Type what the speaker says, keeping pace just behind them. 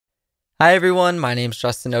Hi everyone, my name is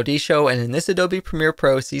Justin Odisho, and in this Adobe Premiere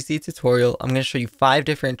Pro CC tutorial, I'm going to show you 5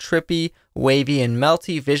 different trippy, wavy, and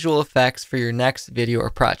melty visual effects for your next video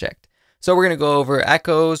or project. So we're going to go over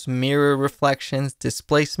echoes, mirror reflections,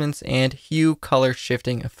 displacements, and hue color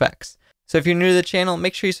shifting effects. So if you're new to the channel,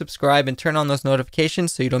 make sure you subscribe and turn on those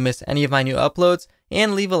notifications so you don't miss any of my new uploads,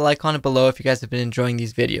 and leave a like on it below if you guys have been enjoying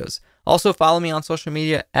these videos. Also follow me on social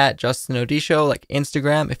media at Justin Odisho, like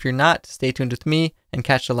Instagram. If you're not, stay tuned with me and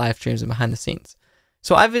catch the live streams and behind the scenes.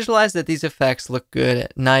 So I visualized that these effects look good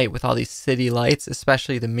at night with all these city lights,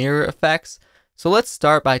 especially the mirror effects. So let's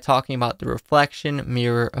start by talking about the reflection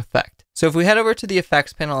mirror effect. So if we head over to the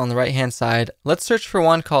effects panel on the right hand side, let's search for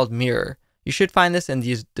one called mirror. You should find this in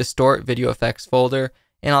the distort video effects folder,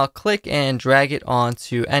 and I'll click and drag it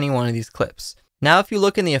onto any one of these clips. Now if you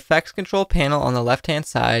look in the effects control panel on the left hand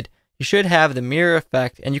side, you should have the mirror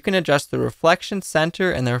effect, and you can adjust the reflection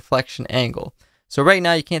center and the reflection angle. So right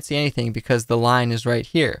now you can't see anything because the line is right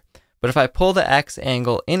here. But if I pull the X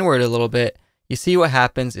angle inward a little bit, you see what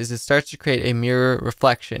happens is it starts to create a mirror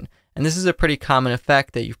reflection. And this is a pretty common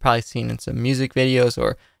effect that you've probably seen in some music videos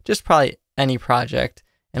or just probably any project.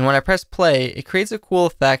 And when I press play, it creates a cool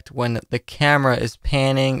effect when the camera is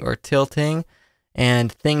panning or tilting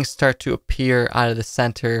and things start to appear out of the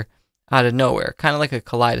center out of nowhere, kind of like a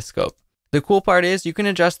kaleidoscope. The cool part is you can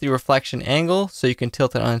adjust the reflection angle so you can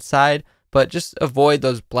tilt it on its side, but just avoid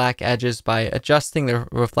those black edges by adjusting the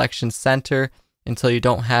reflection center until you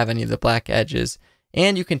don't have any of the black edges.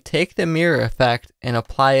 And you can take the mirror effect and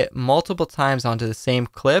apply it multiple times onto the same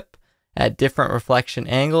clip at different reflection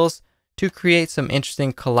angles to create some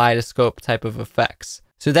interesting kaleidoscope type of effects.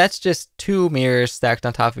 So that's just 2 mirrors stacked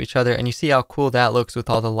on top of each other, and you see how cool that looks with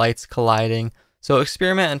all the lights colliding. So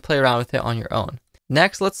experiment and play around with it on your own.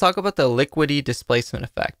 Next, let's talk about the liquidy displacement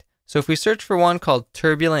effect. So if we search for one called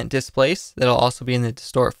turbulent displace, that'll also be in the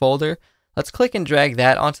distort folder, let's click and drag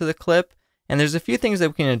that onto the clip, and there's a few things that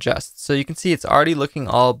we can adjust. So you can see it's already looking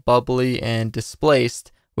all bubbly and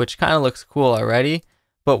displaced, which kind of looks cool already.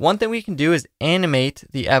 But one thing we can do is animate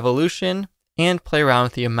the evolution and play around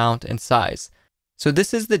with the amount and size. So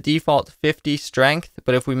this is the default 50 strength,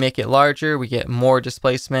 but if we make it larger, we get more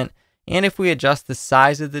displacement. And if we adjust the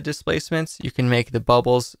size of the displacements, you can make the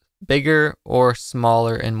bubbles bigger or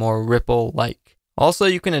smaller and more ripple-like. Also,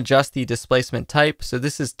 you can adjust the displacement type. So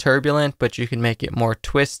this is turbulent, but you can make it more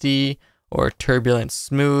twisty or turbulent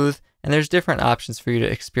smooth. And there's different options for you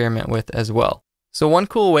to experiment with as well. So one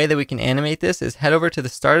cool way that we can animate this is head over to the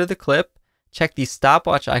start of the clip, check the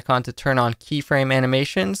stopwatch icon to turn on keyframe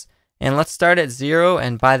animations, and let's start at 0,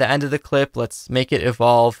 and by the end of the clip, let's make it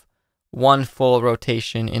evolve 1 full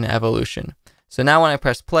rotation in evolution. So now when I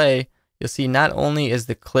press play, you'll see not only is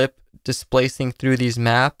the clip displacing through these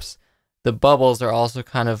maps, the bubbles are also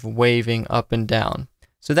kind of waving up and down.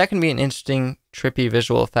 So that can be an interesting, trippy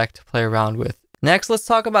visual effect to play around with. Next, let's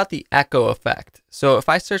talk about the echo effect. So if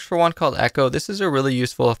I search for one called echo, this is a really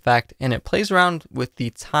useful effect, and it plays around with the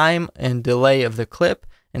time and delay of the clip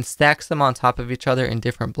and stacks them on top of each other in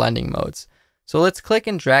different blending modes. So let's click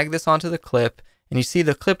and drag this onto the clip, and you see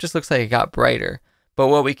the clip just looks like it got brighter. But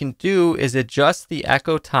what we can do is adjust the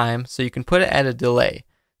echo time so you can put it at a delay.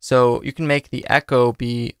 So you can make the echo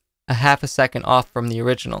be a half a second off from the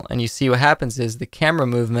original, and you see what happens is the camera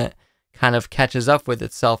movement kind of catches up with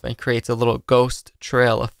itself and creates a little ghost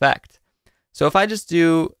trail effect. So if I just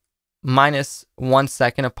do -1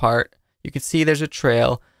 second apart, you can see there's a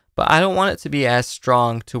trail, but I don't want it to be as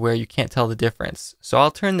strong to where you can't tell the difference. So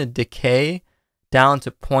I'll turn the decay down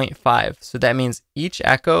to 0.5. So that means each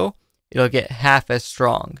echo, it'll get half as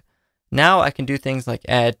strong. Now I can do things like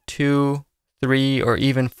add 2, 3, or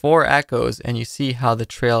even 4 echoes, and you see how the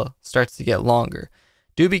trail starts to get longer.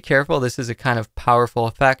 Do be careful, this is a kind of powerful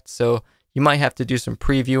effect, so you might have to do some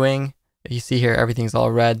previewing. You see here everything's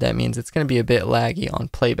all red, that means it's going to be a bit laggy on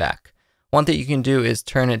playback. One thing you can do is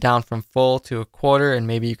turn it down from full to a quarter, and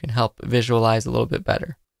maybe you can help visualize a little bit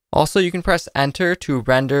better. Also, you can press enter to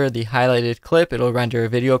render the highlighted clip. It'll render a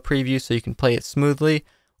video preview so you can play it smoothly,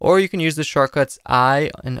 or you can use the shortcuts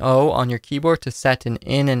I and O on your keyboard to set an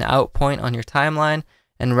in and out point on your timeline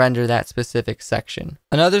and render that specific section.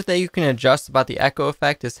 Another thing you can adjust about the echo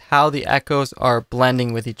effect is how the echoes are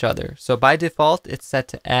blending with each other. So by default, it's set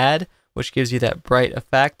to add, which gives you that bright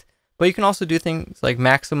effect. But you can also do things like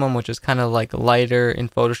maximum, which is kind of like lighter in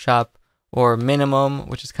Photoshop, or minimum,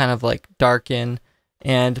 which is kind of like darken,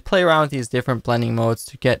 and play around with these different blending modes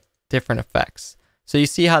to get different effects. So you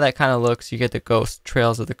see how that kind of looks. You get the ghost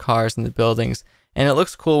trails of the cars and the buildings. And it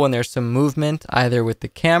looks cool when there's some movement either with the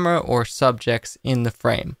camera or subjects in the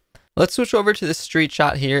frame. Let's switch over to the street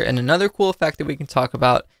shot here, and another cool effect that we can talk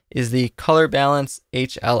about is the color balance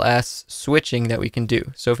HLS switching that we can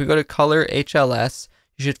do. So if we go to color HLS,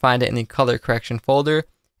 you should find it in the color correction folder.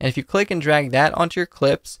 And if you click and drag that onto your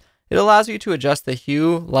clips, it allows you to adjust the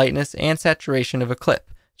hue, lightness, and saturation of a clip.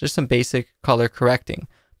 Just some basic color correcting.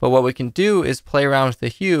 But what we can do is play around with the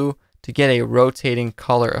hue to get a rotating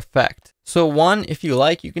color effect. So one, if you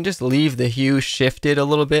like, you can just leave the hue shifted a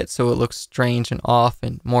little bit so it looks strange and off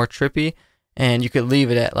and more trippy. And you could leave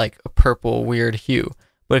it at like a purple weird hue.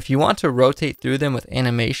 But if you want to rotate through them with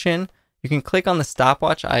animation, you can click on the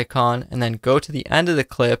stopwatch icon and then go to the end of the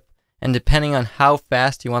clip. And depending on how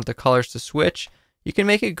fast you want the colors to switch, you can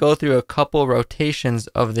make it go through a couple rotations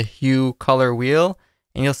of the hue color wheel,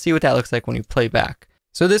 and you'll see what that looks like when you play back.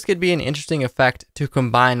 So this could be an interesting effect to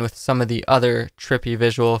combine with some of the other trippy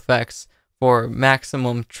visual effects for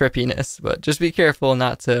maximum trippiness, but just be careful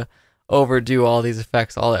not to overdo all these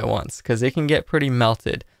effects all at once, because they can get pretty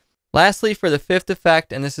melted. Lastly, for the fifth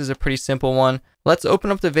effect, and this is a pretty simple one, let's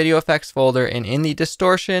open up the video effects folder, and in the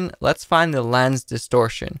distortion, let's find the lens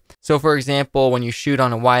distortion. So for example, when you shoot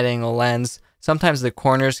on a wide angle lens, sometimes the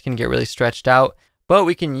corners can get really stretched out, but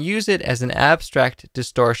we can use it as an abstract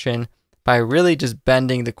distortion by really just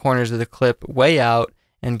bending the corners of the clip way out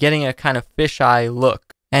and getting a kind of fisheye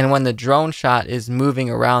look. And when the drone shot is moving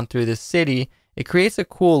around through the city, it creates a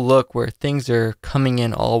cool look where things are coming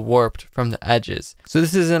in all warped from the edges. So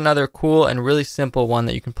this is another cool and really simple one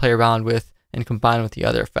that you can play around with and combine with the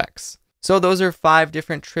other effects. So those are 5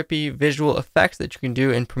 different trippy visual effects that you can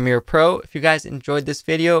do in Premiere Pro. If you guys enjoyed this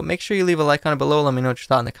video, make sure you leave a like on it below. Let me know what you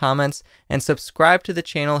thought in the comments. And subscribe to the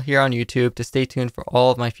channel here on YouTube to stay tuned for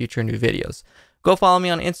all of my future new videos. Go follow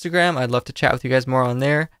me on Instagram. I'd love to chat with you guys more on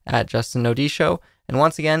there at Justin No D Show. And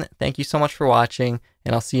once again, thank you so much for watching,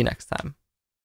 and I'll see you next time.